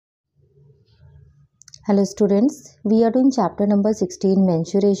Hello students, we are doing chapter number 16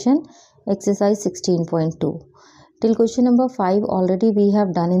 mensuration exercise 16.2. Till question number 5 already we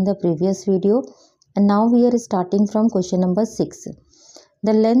have done in the previous video, and now we are starting from question number 6.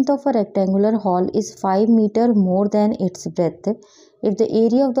 The length of a rectangular hall is 5 meter more than its breadth. If the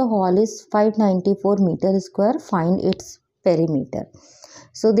area of the hall is 594 meter square, find its perimeter.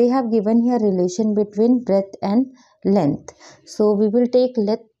 So they have given here relation between breadth and length. So we will take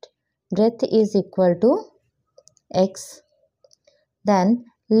breadth is equal to x, then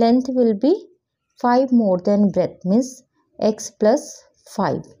length will be 5 more than breadth, means x plus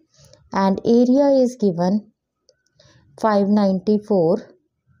 5, and area is given 594.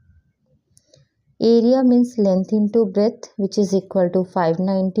 Area means length into breadth, which is equal to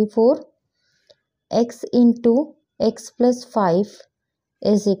 594. X into x plus 5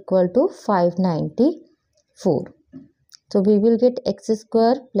 is equal to 594. So we will get x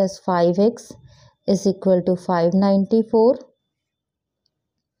square plus 5x is equal to 594.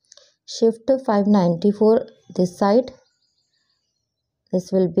 Shift 594 this side.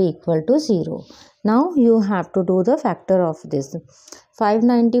 This will be equal to 0. Now you have to do the factor of this.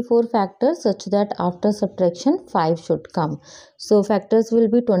 594 factor such that after subtraction 5 should come. So factors will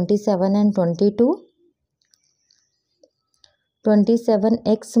be 27 and 22.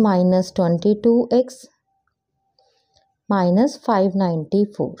 27x minus 22x minus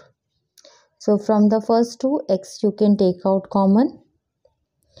 594. So from the first two x you can take out common,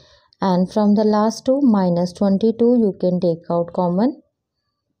 and from the last two minus 22 you can take out common.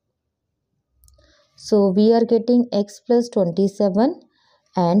 So we are getting x plus 27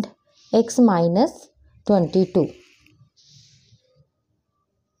 and x minus 22.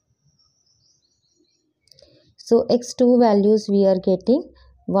 So x2 values we are getting,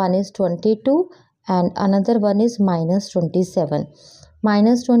 one is 22 and another one is minus 27.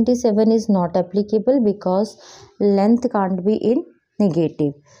 Minus 27 is not applicable because length can't be in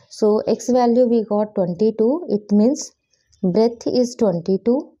negative. So x value we got 22. It means breadth is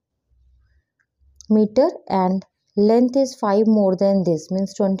 22 meter and length is 5 more than this,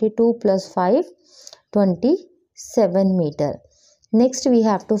 means 22 plus 5, 27 meter. Next we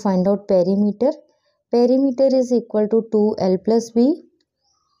have to find out perimeter. Perimeter is equal to 2L plus B.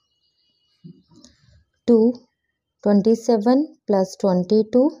 27 plus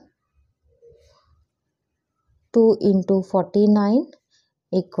 22, 2 into 49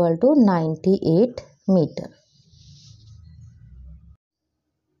 equal to 98 meter.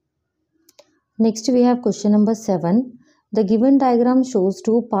 Next we have question number 7. The given diagram shows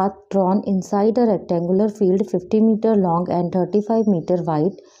two paths drawn inside a rectangular field 50 meter long and 35 meter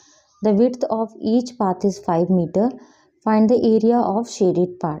wide. The width of each path is 5 meter. Find the area of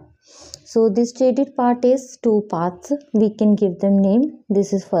shaded part. So this shaded part is two paths. We can give them name.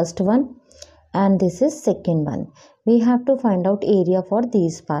 This is first one and this is second one. We have to find out area for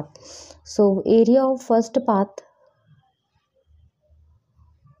these paths. So area of first path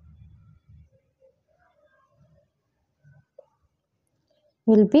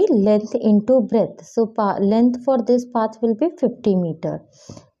will be length into breadth. So length for this path will be 50 meter.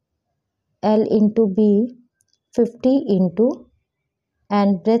 L into B 50 into,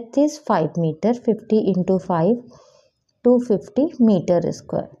 and breadth is 5 meter. 50 into 5, 250 meter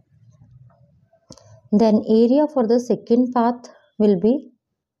square. Then area for the second path will be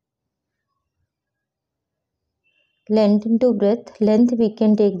length into breadth. Length we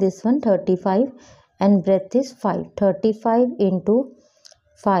can take this one 35 and breadth is 5. 35 into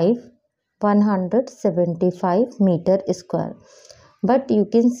 5, 175 meter square. But you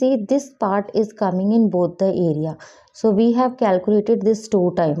can see this part is coming in both the area. So we have calculated this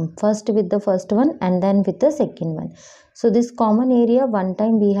two times. First with the first one and then with the second one. So this common area one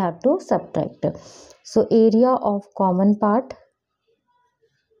time we have to subtract. So area of common part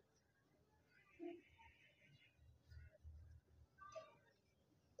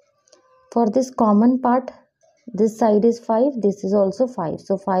for this common part, this side is 5, this is also 5.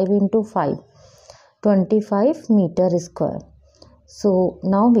 So 5 into 5, 25 meter square. So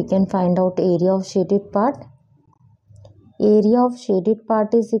now we can find out area of shaded part. Area of shaded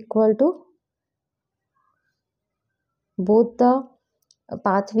part is equal to, both the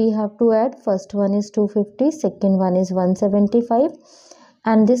path we have to add. First one is 250, second one is 175,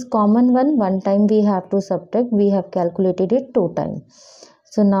 and this common one time we have to subtract. We have calculated it two times.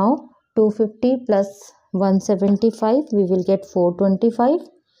 So now 250 plus 175 we will get 425,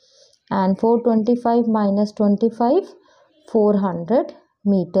 and 425 minus 25, 400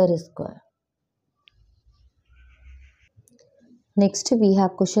 meter square. Next we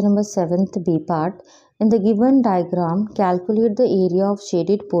have question number 7th B part. In the given diagram, calculate the area of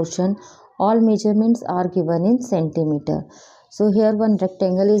shaded portion All measurements are given in centimeter. So here one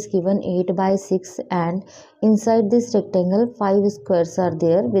rectangle is given 8 by 6 and inside this rectangle 5 squares are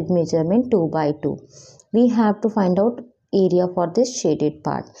there with measurement 2 by 2. We have to find out area for this shaded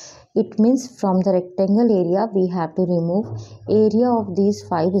part. It means from the rectangle area we have to remove area of these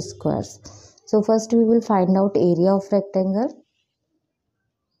 5 squares. So first we will find out area of rectangle.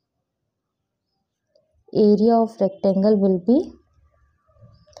 Area of rectangle will be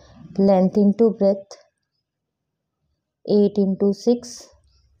length into breadth, 8 into 6,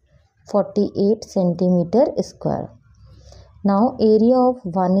 48 centimeter square. Now area of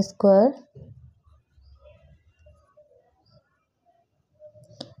 1 square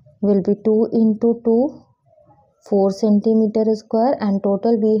will be 2 into 2, 4 centimeter square, and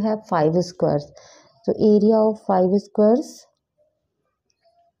total we have 5 squares. So area of 5 squares,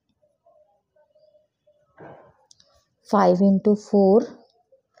 5 into 4,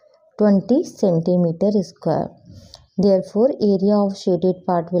 20 centimeter square. Therefore area of shaded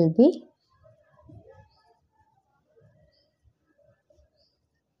part will be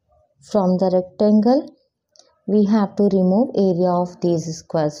from the rectangle we have to remove area of these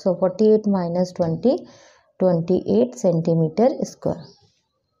squares. So 48 minus 20, 28 centimeter square.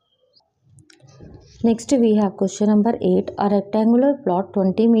 Next we have question number 8. A rectangular plot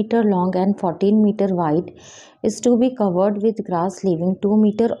 20 meter long and 14 meter wide is to be covered with grass leaving 2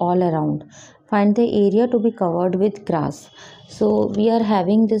 meter all around. Find the area to be covered with grass. So we are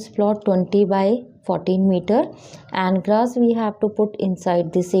having this plot 20 by 14 meter and grass we have to put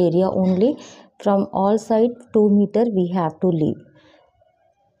inside this area only. From all sides 2 meter we have to leave.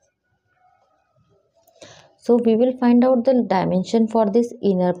 So we will find out the dimension for this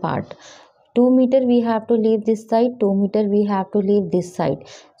inner part. 2 meter we have to leave this side, 2 meter we have to leave this side.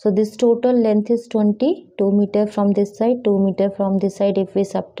 So this total length is 20, 2 meter from this side, 2 meter from this side. If we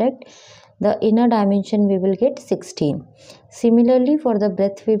subtract the inner dimension we will get 16. Similarly for the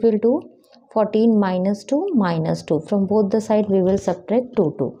breadth we will do 14 minus 2 minus 2. From both the side we will subtract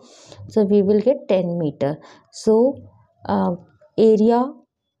 2. So we will get 10 meter. So area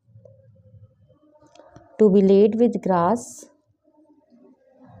to be laid with grass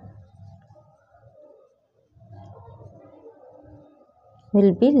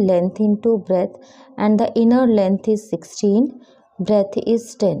will be length into breadth, and the inner length is 16, breadth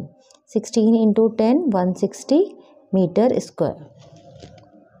is 10. 16 into 10, 160 meter square.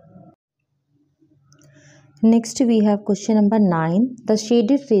 Next we have question number 9. The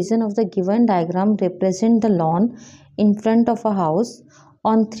shaded region of the given diagram represent the lawn in front of a house.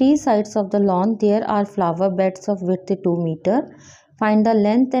 On 3 sides of the lawn there are flower beds of width 2 meter. Find the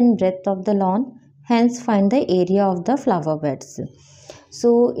length and breadth of the lawn, hence find the area of the flower beds.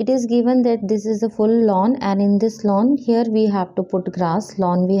 So it is given that this is a full lawn and in this lawn here we have to put grass,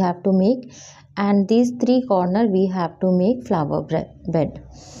 lawn we have to make, and these 3 corners we have to make flower bed.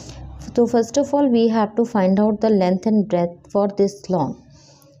 So first of all we have to find out the length and breadth for this lawn.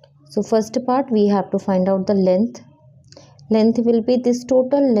 So first part we have to find out the length. Length will be, this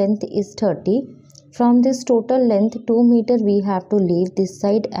total length is 30. From this total length 2 meter we have to leave this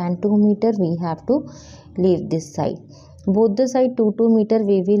side and 2 meter we have to leave this side. Both the side 2 meter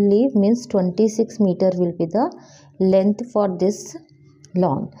we will leave, means 26 meter will be the length for this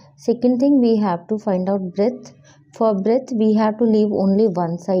lawn. Second thing we have to find out breadth. For breadth we have to leave only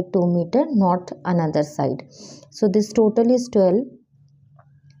one side 2 meter, not another side. So this total is 12.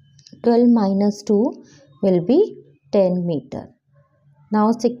 12 minus 2 will be 10 meter.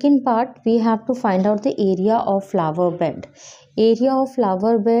 Now second part we have to find out the area of flower bed. Area of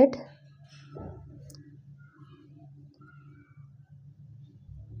flower bed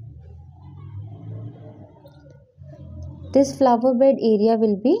this flower bed area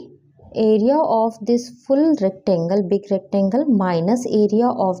will be area of this full rectangle, big rectangle, minus area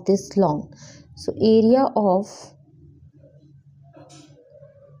of this lawn. So area of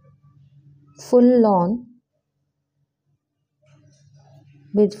full lawn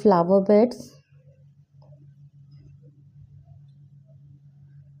with flower beds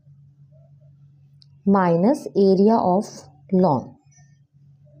minus area of lawn.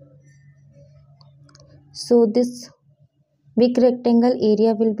 So this big rectangle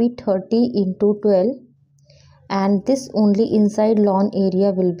area will be 30 into 12 and this only inside lawn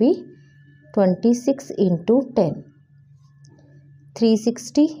area will be 26 into 10.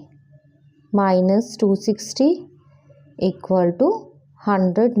 360 minus 260 equal to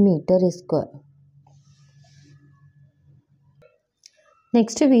 100 meter square.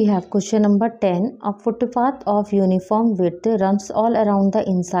 Next we have question number 10. A footpath of uniform width runs all around the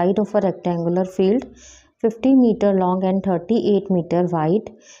inside of a rectangular field. 50 meter long and 38 meter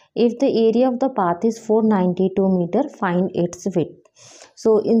wide. If the area of the path is 492 meter, find its width.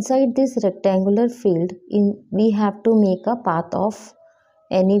 So inside this rectangular field, we have to make a path of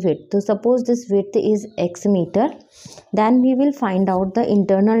any width. So suppose this width is x meter, then we will find out the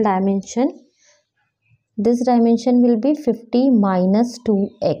internal dimension. This dimension will be 50 minus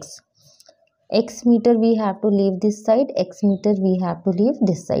 2x. X meter we have to leave this side, x meter we have to leave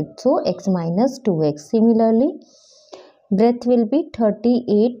this side. So x minus 2x. Similarly, breadth will be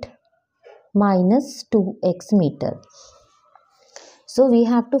 38 minus 2x meter. So we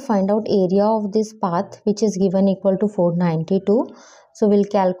have to find out area of this path, which is given equal to 492. So we'll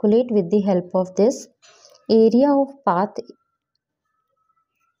calculate with the help of this. Area of path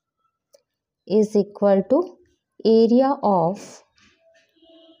is equal to area of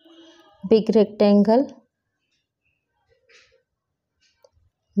big rectangle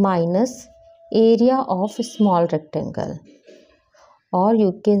minus area of small rectangle, or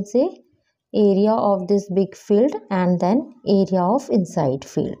you can say area of this big field and then area of inside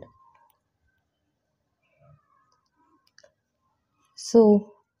field.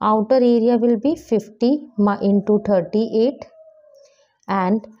 So outer area will be 50 into 38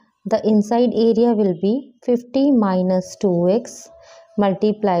 and the inside area will be 50 minus 2x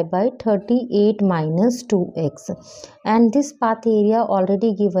multiplied by 38 minus 2x, and this path area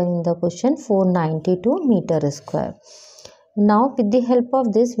already given in the question, 492 meter square. Now with the help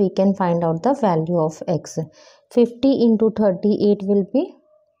of this we can find out the value of x. 50 into 38 will be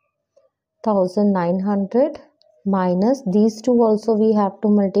 1900 minus these two also we have to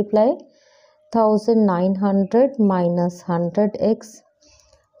multiply, 1900 minus 100x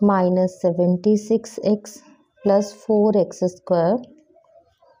minus 76x plus 4x square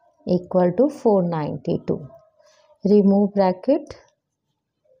equal to 492. Remove bracket.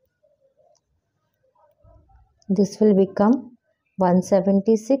 This will become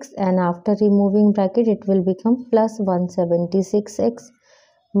 176 and after removing bracket it will become plus 176x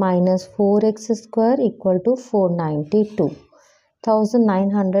minus 4x square equal to 492.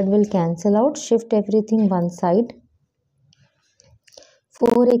 1900 will cancel out. Shift everything one side.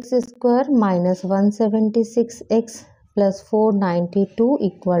 4x square minus 176x plus 492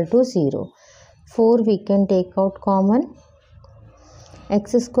 equal to 0. 4 we can take out common.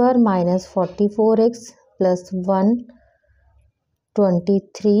 X square minus 44x plus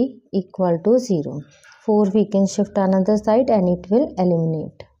 123 equal to 0. 4 we can shift another side and it will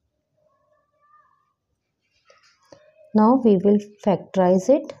eliminate. Now we will factorize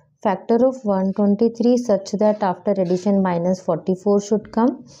it. Factor of 123 such that after addition minus 44 should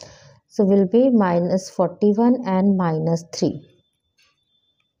come. So will be minus 41 and minus 3.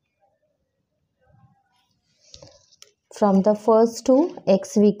 From the first two,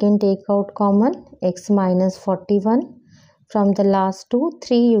 x we can take out common, x minus 41. From the last two,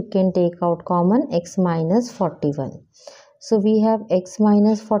 3 you can take out common, x minus 41. So we have x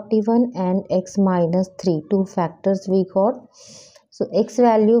minus 41 and x minus 3, two factors we got. So x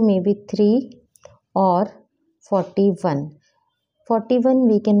value may be 3 or 41. 41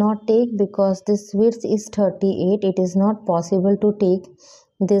 we cannot take because this width is 38. It is not possible to take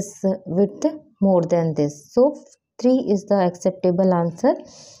this width more than this. So 3 is the acceptable answer.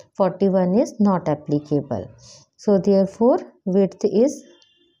 41 is not applicable. So therefore width is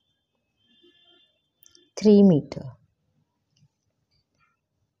 3 meter.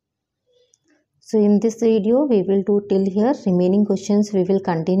 So in this video we will do till here. Remaining questions we will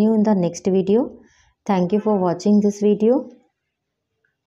continue in the next video. Thank you for watching this video.